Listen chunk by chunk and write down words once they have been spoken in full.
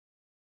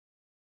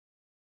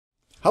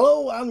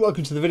Hello and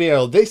welcome to the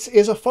video. This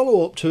is a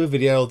follow-up to a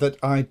video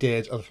that I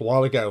did a little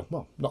while ago,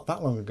 well, not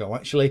that long ago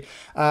actually,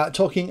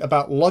 talking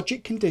about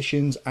logic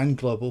conditions and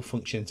global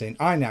functions in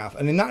iNav.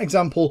 And in that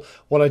example,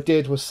 what I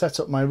did was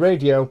set up my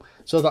radio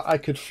so that I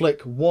could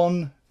flick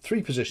one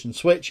 3-position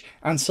switch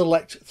and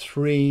select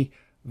 3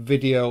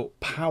 video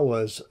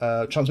powers,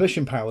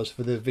 transmission powers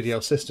for the video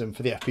system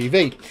for the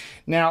FPV.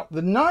 Now,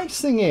 the nice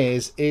thing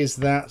is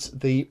that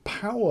the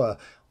power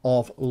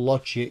of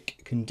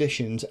logic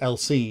conditions,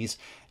 LCs,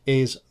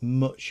 is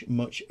much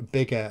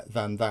bigger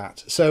than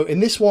that. So in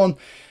this one,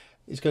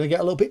 it's going to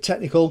get a little bit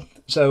technical.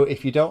 So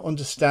if you don't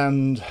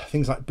understand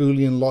things like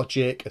Boolean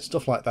logic and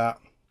stuff like that,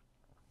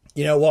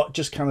 you know what,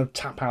 just kind of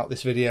tap out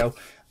this video.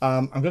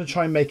 I'm going to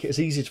try and make it as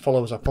easy to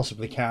follow as I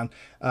possibly can,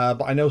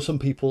 but I know some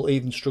people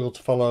even struggle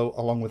to follow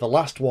along with the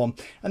last one,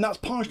 and that's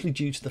partially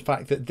due to the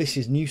fact that this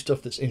is new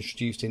stuff that's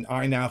introduced in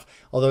iNav.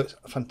 Although it's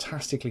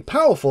fantastically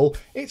powerful,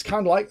 it's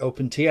kind of like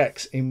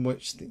OpenTX, in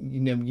which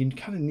you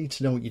kind of need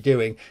to know what you're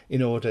doing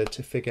in order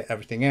to figure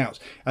everything out.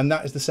 And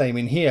that is the same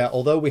in here.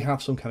 Although we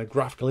have some kind of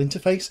graphical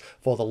interface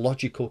for the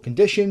logical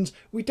conditions,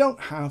 we don't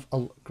have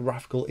a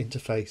graphical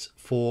interface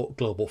for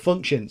global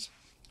functions.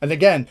 And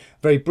again,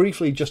 very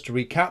briefly, just to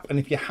recap, and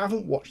if you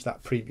haven't watched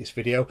that previous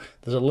video,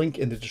 there's a link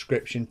in the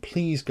description.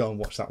 Please go and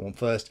watch that one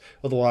first.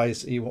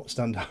 Otherwise, you won't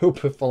stand a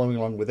hope of following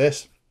along with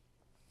this.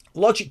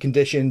 Logic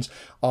conditions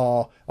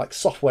are like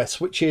software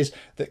switches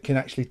that can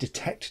actually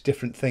detect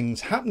different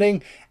things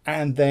happening,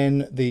 and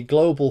then the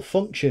global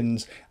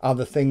functions are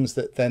the things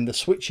that then the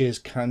switches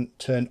can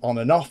turn on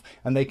and off,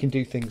 and they can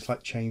do things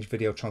like change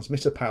video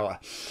transmitter power.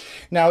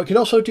 Now, it can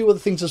also do other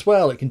things as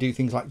well. It can do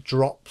things like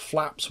drop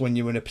flaps when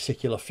you're in a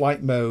particular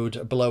flight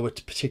mode below a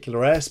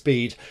particular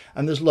airspeed,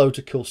 and there's loads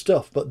of cool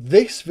stuff. But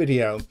this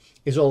video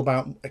is all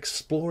about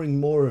exploring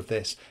more of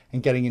this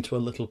and getting into a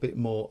little bit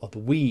more of the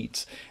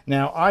weeds.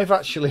 Now, I've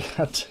actually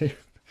had to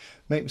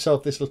make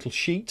myself this little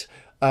sheet,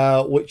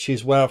 which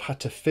is where I've had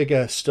to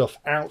figure stuff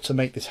out to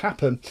make this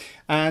happen.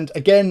 And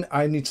again,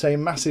 I need to say a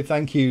massive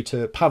thank you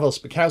to Pavel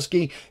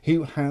Spikowski,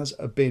 who has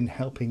been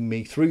helping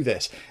me through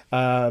this.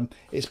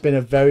 It's been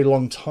a very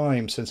long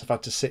time since I've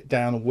had to sit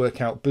down and work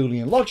out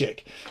Boolean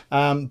logic,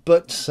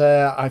 but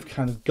I've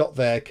kind of got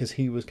there because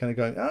he was kind of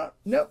going, oh,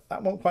 no,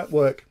 that won't quite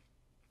work.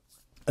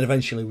 And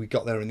eventually we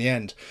got there in the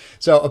end.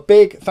 So a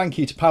big thank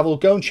you to Pavel.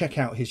 Go and check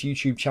out his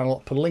YouTube channel. I'll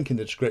put a link in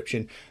the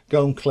description.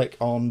 Go and click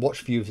on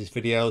watch a few of his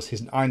videos.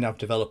 He's an iNav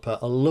developer,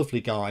 a lovely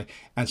guy,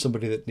 and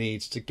somebody that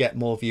needs to get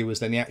more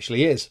viewers than he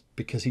actually is,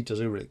 because he does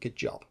a really good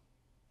job.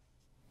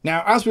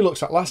 Now, as we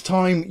looked at last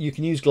time, you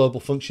can use global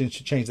functions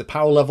to change the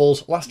power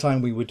levels. Last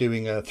time we were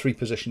doing a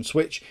 3-position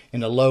switch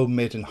in a low,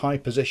 mid and high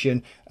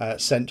position,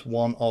 sent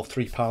one of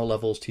 3 power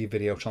levels to your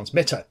video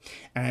transmitter.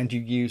 And you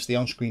use the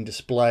on-screen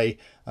display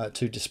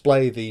to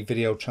display the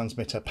video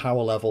transmitter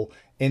power level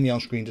in the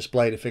on-screen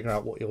display to figure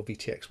out what your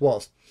VTX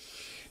was.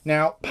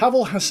 Now,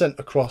 Pavel has sent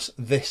across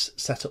this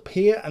setup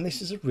here, and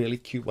this is a really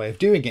cute way of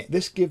doing it.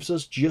 This gives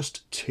us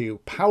just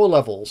 2 power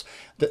levels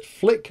that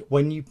flick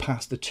when you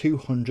pass the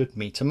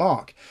 200-meter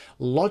mark.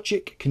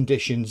 Logic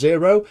condition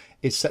 0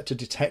 is set to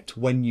detect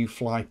when you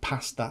fly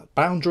past that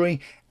boundary,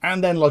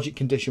 and then logic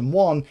condition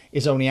 1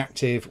 is only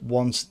active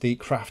once the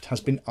craft has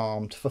been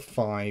armed for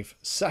 5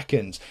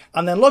 seconds.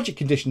 And then logic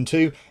condition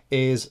 2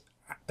 is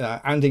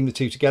anding the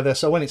two together,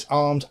 so when it's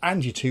armed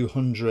and you're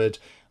 200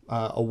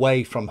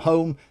 away from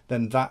home,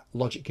 then that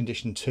logic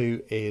condition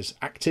 2 is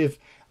active,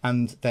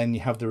 and then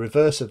you have the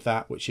reverse of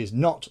that, which is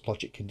not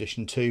logic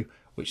condition 2,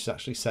 which is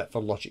actually set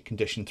for logic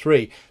condition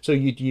 3. So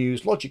you'd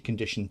use logic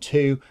condition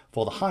 2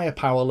 for the higher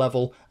power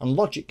level and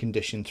logic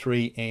condition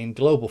 3 in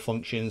global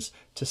functions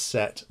to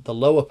set the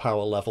lower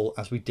power level,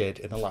 as we did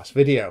in the last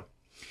video.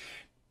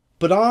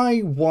 But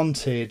I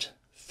wanted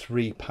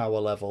 3 power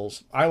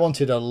levels. I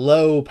wanted a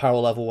low power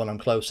level when I'm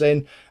close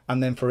in,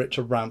 and then for it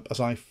to ramp as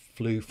I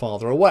flew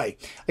farther away.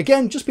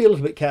 Again, just be a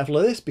little bit careful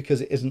of this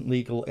because it isn't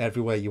legal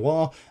everywhere you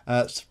are.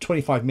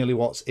 25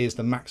 milliwatts is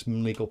the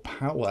maximum legal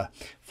power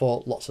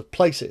for lots of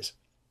places.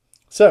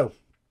 So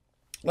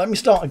let me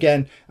start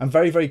again and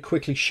very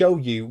quickly show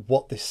you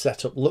what this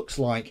setup looks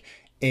like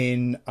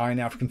in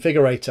iNav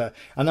configurator,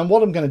 and then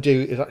what I'm going to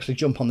do is actually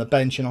jump on the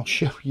bench and I'll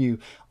show you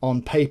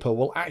on paper.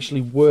 We'll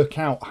actually work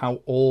out how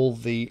all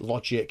the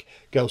logic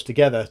goes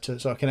together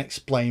so I can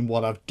explain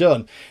what I've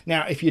done.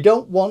 Now, if you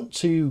don't want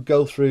to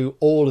go through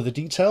all of the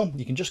detail,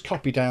 you can just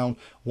copy down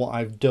what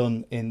I've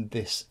done in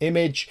this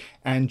image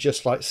and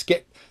just like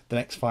skip the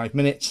next 5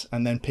 minutes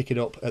and then pick it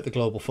up at the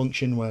global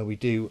function where we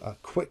do a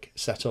quick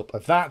setup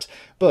of that.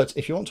 But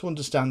if you want to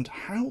understand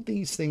how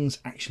these things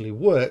actually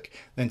work,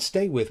 then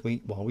stay with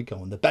me while we go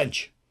on the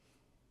bench.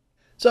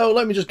 So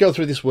let me just go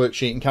through this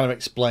worksheet and kind of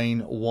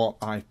explain what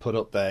I've put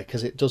up there,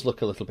 because it does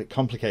look a little bit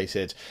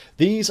complicated.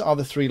 These are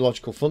the 3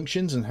 logical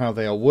functions and how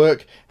they all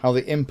work, how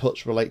the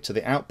inputs relate to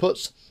the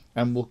outputs,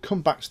 and we'll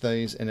come back to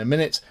these in a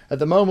minute. At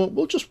the moment,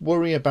 we'll just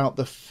worry about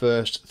the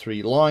first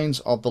 3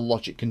 lines of the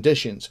logic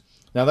conditions.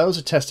 Now, those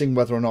are testing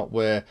whether or not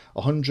we're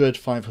 100,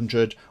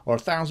 500 or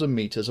 1,000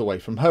 meters away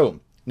from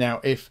home.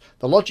 Now, if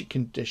the logic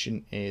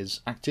condition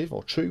is active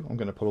or true, I'm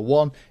going to put a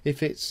 1.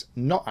 If it's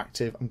not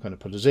active, I'm going to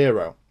put a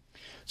 0.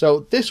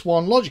 So this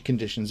one, logic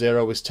condition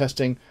 0, is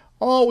testing,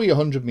 are we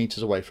 100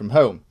 meters away from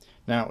home?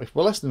 Now, if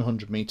we're less than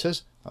 100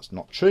 meters, that's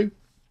not true.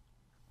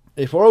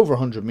 If we're over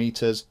 100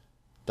 meters,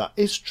 that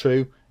is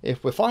true.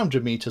 If we're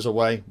 500 meters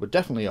away, we're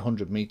definitely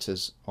 100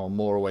 meters or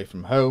more away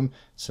from home,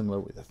 similar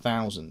with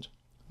 1,000.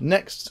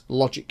 Next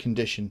logic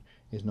condition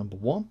is number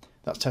 1.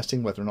 That's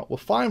testing whether or not we're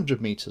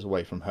 500 meters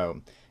away from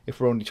home. If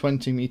we're only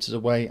 20 meters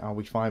away, are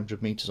we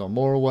 500 meters or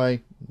more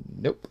away?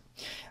 Nope.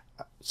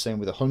 Same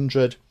with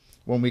 100.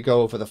 When we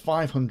go over the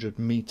 500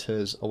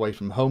 meters away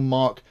from home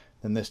mark,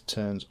 then this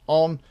turns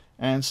on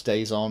and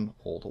stays on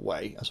all the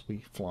way as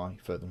we fly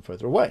further and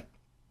further away.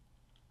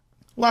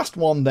 Last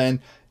one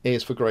then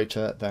is for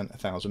greater than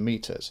 1,000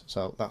 meters.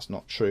 So that's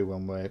not true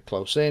when we're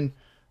close in,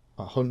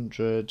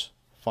 100,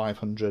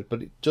 500,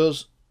 but it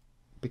does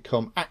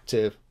become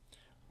active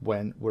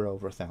when we're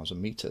over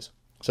 1,000 meters.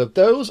 So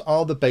those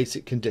are the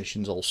basic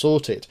conditions all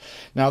sorted.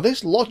 Now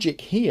this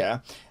logic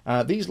here,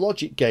 these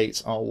logic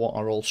gates are what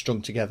are all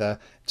strung together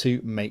to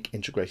make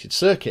integrated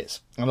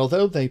circuits. And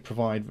although they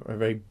provide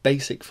very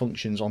basic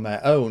functions on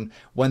their own,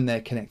 when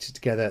they're connected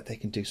together, they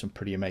can do some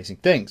pretty amazing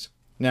things.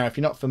 Now, if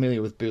you're not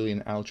familiar with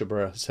Boolean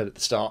algebra, as I said at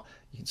the start,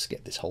 you can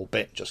skip this whole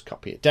bit, just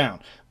copy it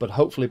down. But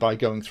hopefully by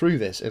going through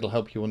this, it'll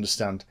help you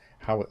understand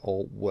how it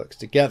all works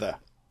together.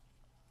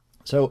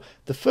 So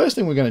the first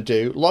thing we're going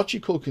to do,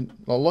 logic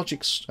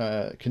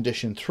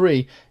condition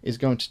 3 is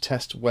going to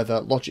test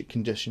whether logic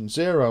condition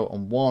 0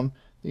 and 1,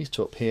 these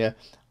two up here,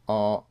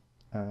 are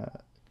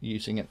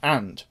using an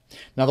AND.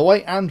 Now the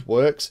way AND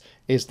works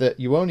is that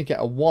you only get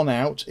a 1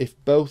 out if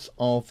both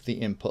of the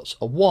inputs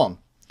are 1.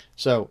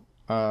 So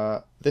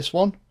this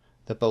one,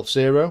 they're both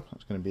 0,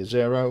 that's going to be a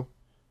 0.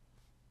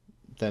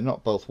 They're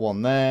not both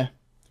 1 there.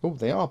 Oh,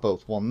 they are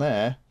both 1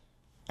 there,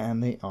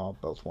 and they are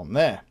both 1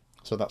 there.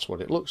 So that's what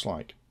it looks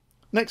like.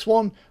 Next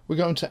one, we're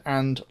going to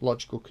AND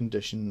logical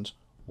conditions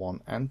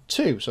 1 and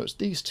 2. So it's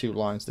these two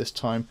lines this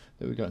time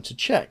that we're going to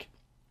check.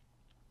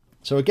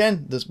 So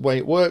again, the way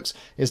it works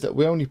is that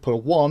we only put a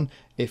 1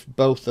 if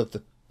both of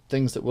the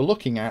things that we're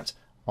looking at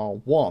are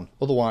 1.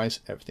 Otherwise,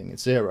 everything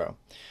is 0.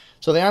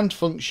 So the AND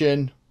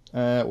function,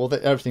 well,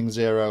 everything's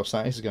 0,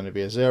 so this is going to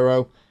be a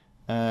 0.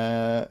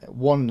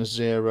 1 and a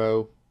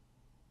 0,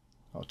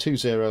 or 2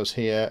 zeros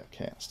here.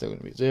 Okay, that's still going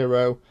to be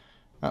 0.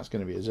 That's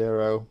going to be a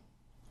 0.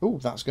 Oh,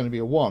 that's going to be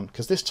a 1,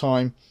 because this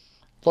time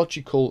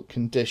logical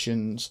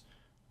conditions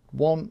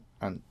 1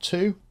 and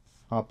 2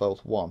 are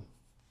both 1.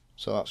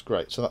 So that's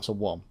great. So that's a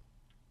 1.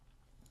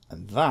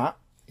 And that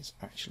is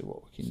actually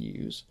what we can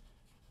use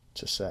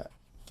to set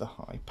the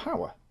high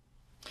power.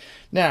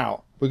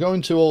 Now, we're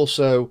going to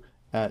also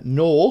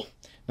NOR.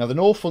 Now, the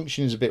NOR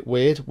function is a bit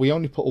weird. We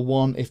only put a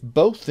 1 if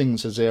both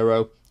things are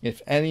 0.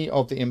 If any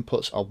of the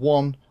inputs are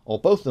 1, or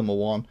both of them are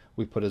 1,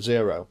 we put a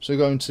 0. So we're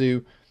going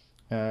to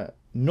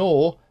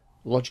NOR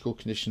logical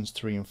conditions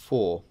 3 and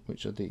 4,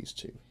 which are these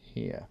two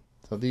here.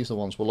 So these are the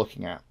ones we're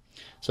looking at.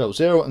 So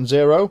 0 and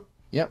 0,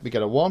 yeah, we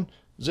get a 1.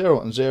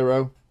 0 and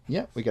 0,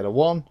 yeah, we get a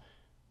 1.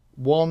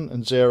 1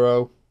 and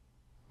 0,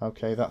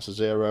 okay, that's a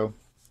 0.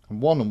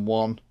 And 1 and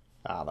 1,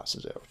 that's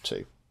a 0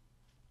 too.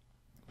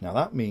 Now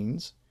that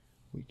means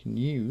we can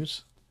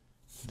use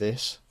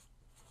this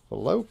for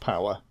low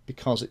power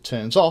because it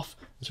turns off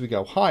as we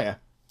go higher.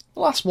 The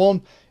last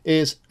one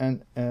is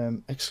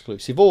an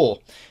exclusive OR.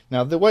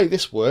 Now the way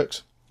this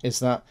works is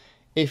that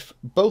if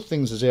both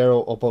things are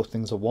 0 or both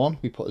things are 1,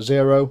 we put a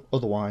 0,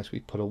 otherwise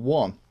we put a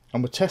 1.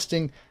 And we're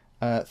testing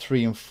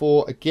 3 and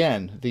 4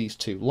 again, these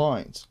two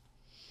lines.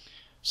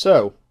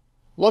 So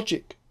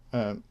logic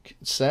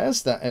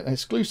says that an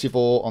exclusive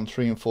OR on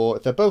 3 and 4,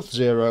 if they're both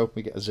 0,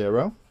 we get a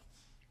 0.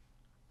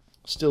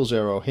 Still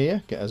 0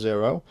 here, get a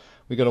 0.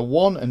 We got a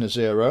 1 and a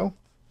 0,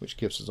 which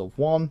gives us a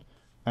 1.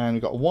 And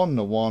we've got a 1 and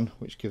a 1,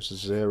 which gives us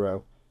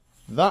 0.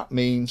 That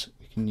means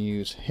we can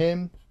use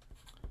him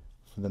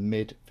for the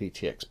mid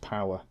VTX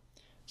power.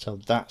 So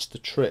that's the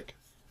trick.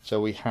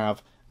 So we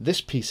have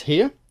this piece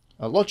here,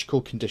 a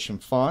logical condition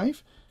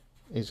 5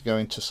 is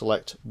going to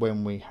select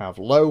when we have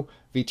low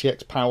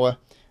VTX power.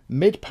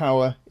 Mid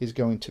power is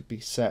going to be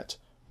set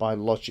by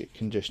logic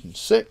condition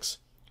 6,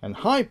 and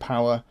high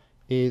power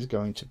is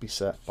going to be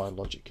set by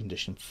logic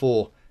condition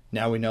 4.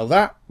 Now we know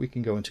that, we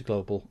can go into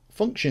global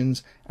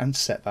functions and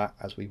set that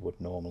as we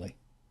would normally.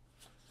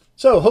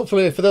 So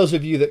hopefully for those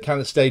of you that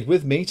kind of stayed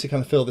with me to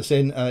kind of fill this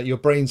in, your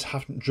brains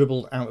haven't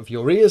dribbled out of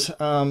your ears.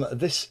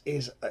 This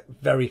is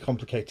very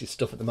complicated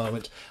stuff at the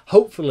moment.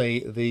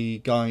 Hopefully the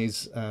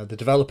guys, the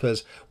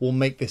developers, will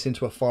make this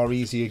into a far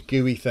easier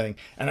GUI thing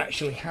and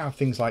actually have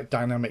things like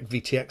dynamic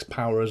VTX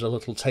power as a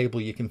little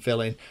table you can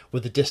fill in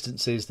with the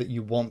distances that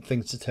you want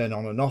things to turn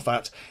on and off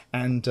at,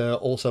 and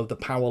also the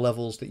power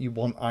levels that you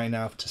want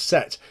iNav to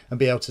set, and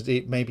be able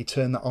to maybe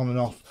turn that on and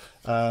off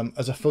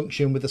as a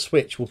function with a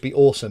switch would be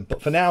awesome.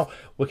 But for now,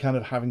 we're kind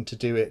of having to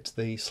do it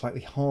the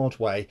slightly hard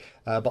way,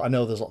 but I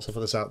know there's lots of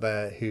others out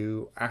there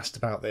who asked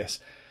about this.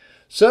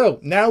 So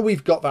now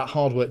we've got that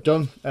hard work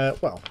done.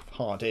 Well,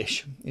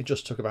 hard-ish. It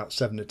just took about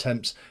 7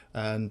 attempts,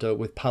 and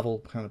with Pavel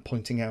kind of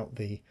pointing out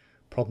the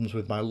problems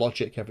with my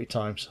logic every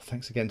time. So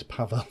thanks again to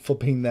Pavel for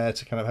being there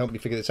to kind of help me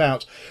figure this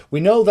out. We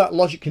know that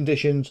logic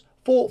conditions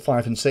 4,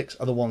 5 and 6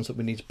 are the ones that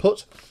we need to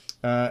put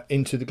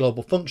into the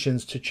global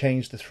functions to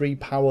change the 3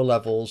 power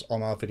levels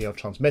on our video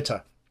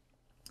transmitter.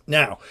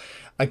 Now,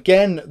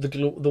 again,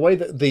 the way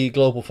that the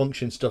global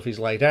function stuff is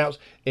laid out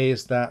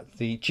is that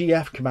the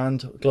GF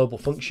command, global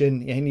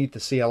function, you need the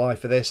CLI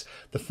for this.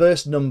 The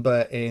first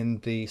number in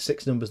the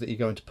 6 numbers that you're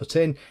going to put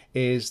in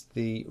is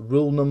the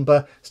rule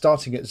number,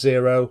 starting at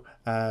 0.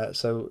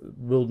 So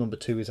rule number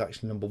 2 is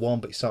actually number 1,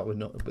 but you start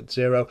with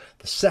 0.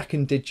 The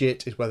second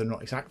digit is whether or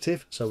not it's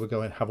active. So we're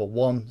going to have a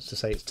 1 to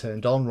say it's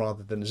turned on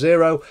rather than a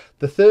 0.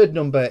 The third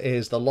number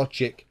is the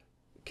logic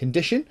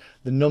condition,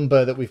 the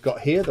number that we've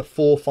got here, the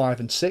 4, 5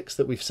 and 6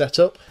 that we've set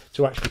up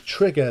to actually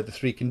trigger the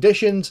 3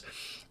 conditions.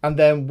 And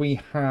then we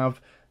have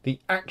the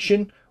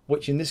action,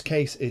 which in this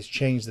case is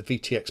change the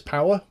VTX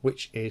power,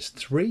 which is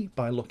 3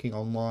 by looking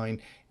online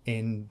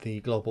in the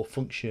global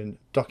function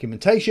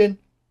documentation.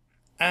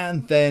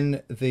 And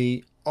then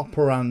the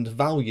operand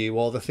value,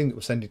 or the thing that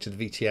we're sending to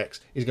the VTX,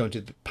 is going to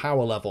the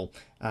power level.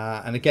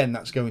 And again,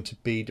 that's going to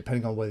be,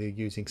 depending on whether you're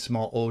using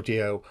smart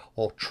audio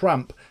or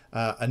tramp,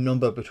 a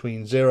number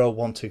between 0,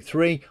 1, 2,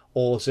 3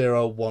 or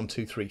 0, 1,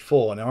 2, 3,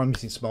 4. Now I'm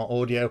using smart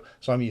audio,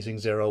 so I'm using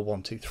 0,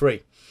 1, 2,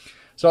 3.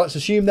 So let's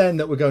assume then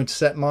that we're going to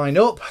set mine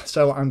up.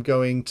 So I'm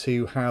going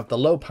to have the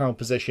low power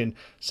position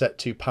set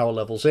to power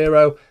level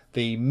 0,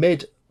 the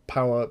mid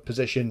power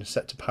position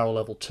set to power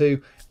level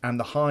 2, and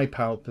the high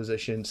power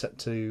position set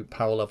to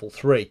power level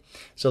 3.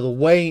 So the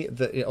way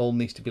that it all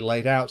needs to be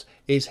laid out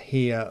is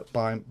here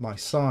by my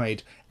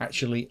side,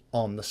 actually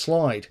on the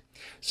slide.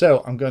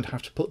 So I'm going to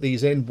have to put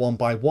these in one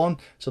by one.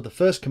 So the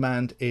first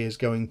command is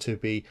going to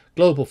be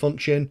global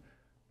function,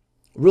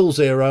 rule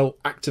 0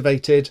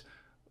 activated,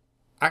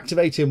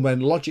 activating when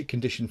logic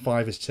condition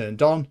 5 is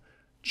turned on,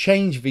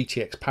 change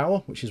VTX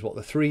power, which is what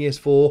the 3 is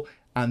for,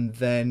 and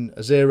then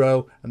a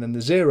 0, and then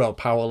the 0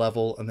 power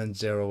level, and then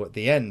 0 at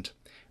the end.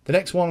 The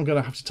next one I'm going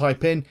to have to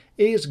type in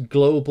is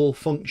global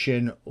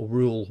function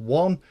rule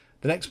 1.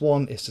 The next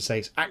one is to say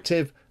it's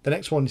active. The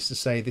next one is to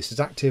say this is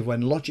active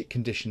when logic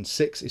condition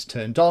 6 is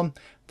turned on.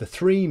 The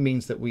 3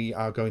 means that we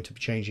are going to be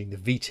changing the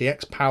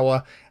VTX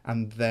power,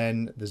 and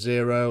then the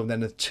 0, and then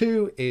the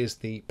 2 is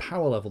the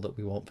power level that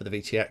we want for the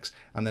VTX,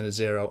 and then a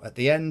 0 at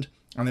the end.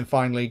 And then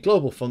finally,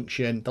 global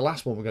function, the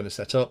last one we're going to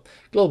set up,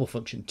 global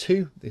function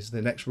 2 is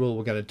the next rule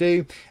we're going to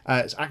do.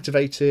 It's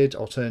activated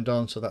or turned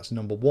on, so that's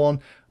number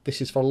 1. This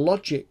is for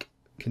logic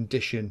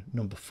condition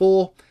number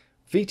 4,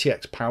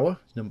 VTX power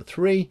number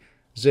 3,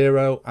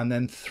 0, and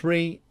then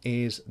 3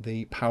 is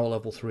the power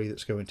level 3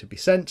 that's going to be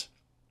sent.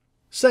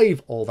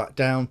 Save all that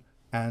down,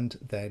 and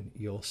then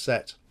you're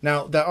set.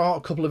 Now, there are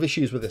a couple of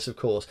issues with this, of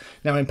course.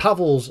 Now, in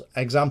Pavel's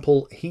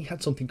example, he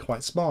had something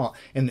quite smart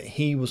in that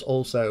he was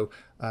also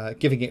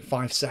giving it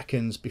 5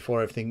 seconds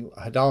before everything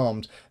had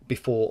armed,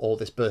 before all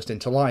this burst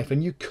into life.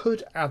 And you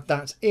could add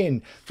that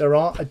in. There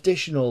are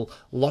additional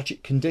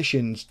logic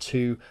conditions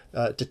to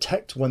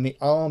detect when the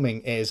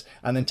arming is,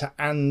 and then to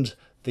AND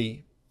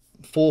the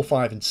 4,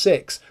 5 and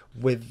 6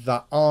 with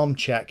that arm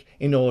check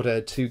in order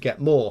to get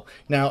more.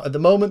 Now at the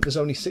moment there's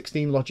only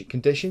 16 logic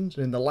conditions,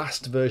 and in the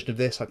last version of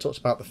this I talked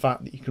about the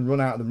fact that you can run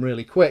out of them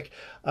really quick.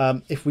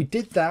 If we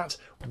did that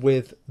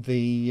with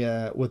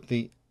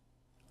the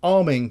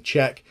arming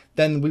check,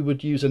 then we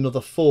would use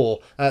another 4.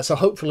 So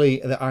hopefully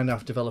the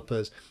iNav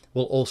developers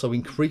will also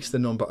increase the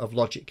number of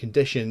logic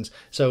conditions,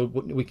 so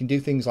we can do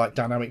things like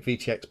dynamic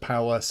VTX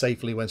power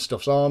safely when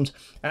stuff's armed,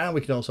 and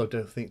we can also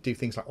do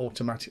things like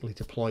automatically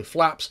deploy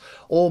flaps,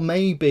 or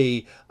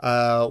maybe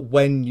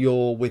when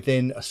you're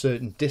within a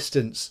certain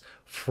distance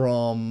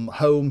from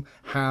home,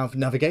 have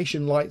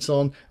navigation lights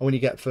on, and when you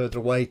get further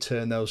away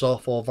turn those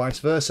off, or vice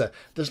versa.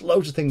 There's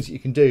loads of things that you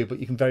can do, but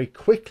you can very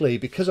quickly,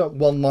 because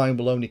one line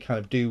will only kind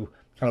of do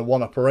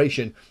one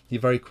operation, you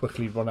very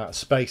quickly run out of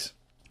space.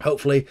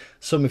 Hopefully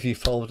some of you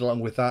followed along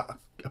with that.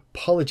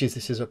 Apologies,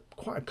 this is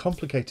quite a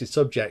complicated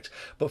subject,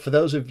 but for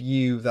those of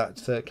you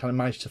that kind of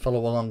managed to follow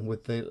along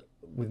with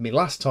me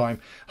last time,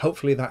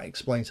 hopefully that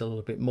explains a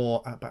little bit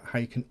more about how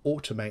you can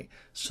automate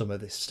some of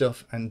this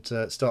stuff and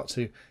start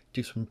to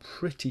do some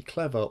pretty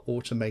clever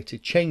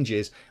automated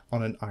changes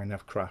on an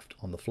iNav craft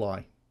on the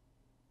fly.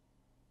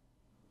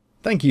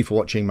 Thank you for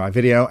watching my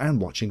video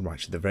and watching right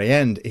to the very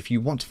end. If you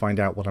want to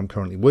find out what I'm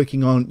currently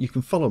working on, you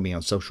can follow me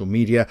on social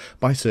media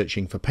by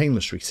searching for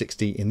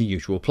Painless360 in the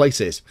usual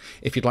places.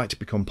 If you'd like to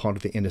become part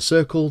of the inner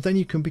circle, then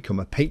you can become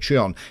a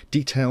Patreon.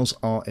 Details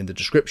are in the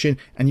description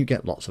and you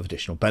get lots of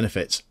additional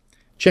benefits.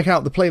 Check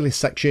out the playlist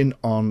section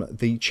on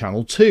the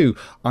channel too.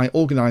 I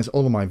organise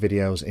all of my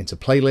videos into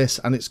playlists,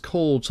 and it's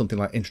called something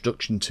like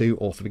Introduction to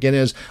or for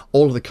Beginners.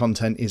 All of the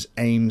content is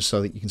aimed so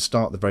that you can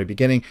start at the very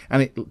beginning,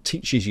 and it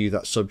teaches you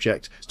that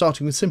subject,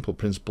 starting with simple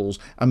principles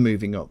and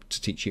moving up to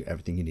teach you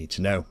everything you need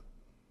to know.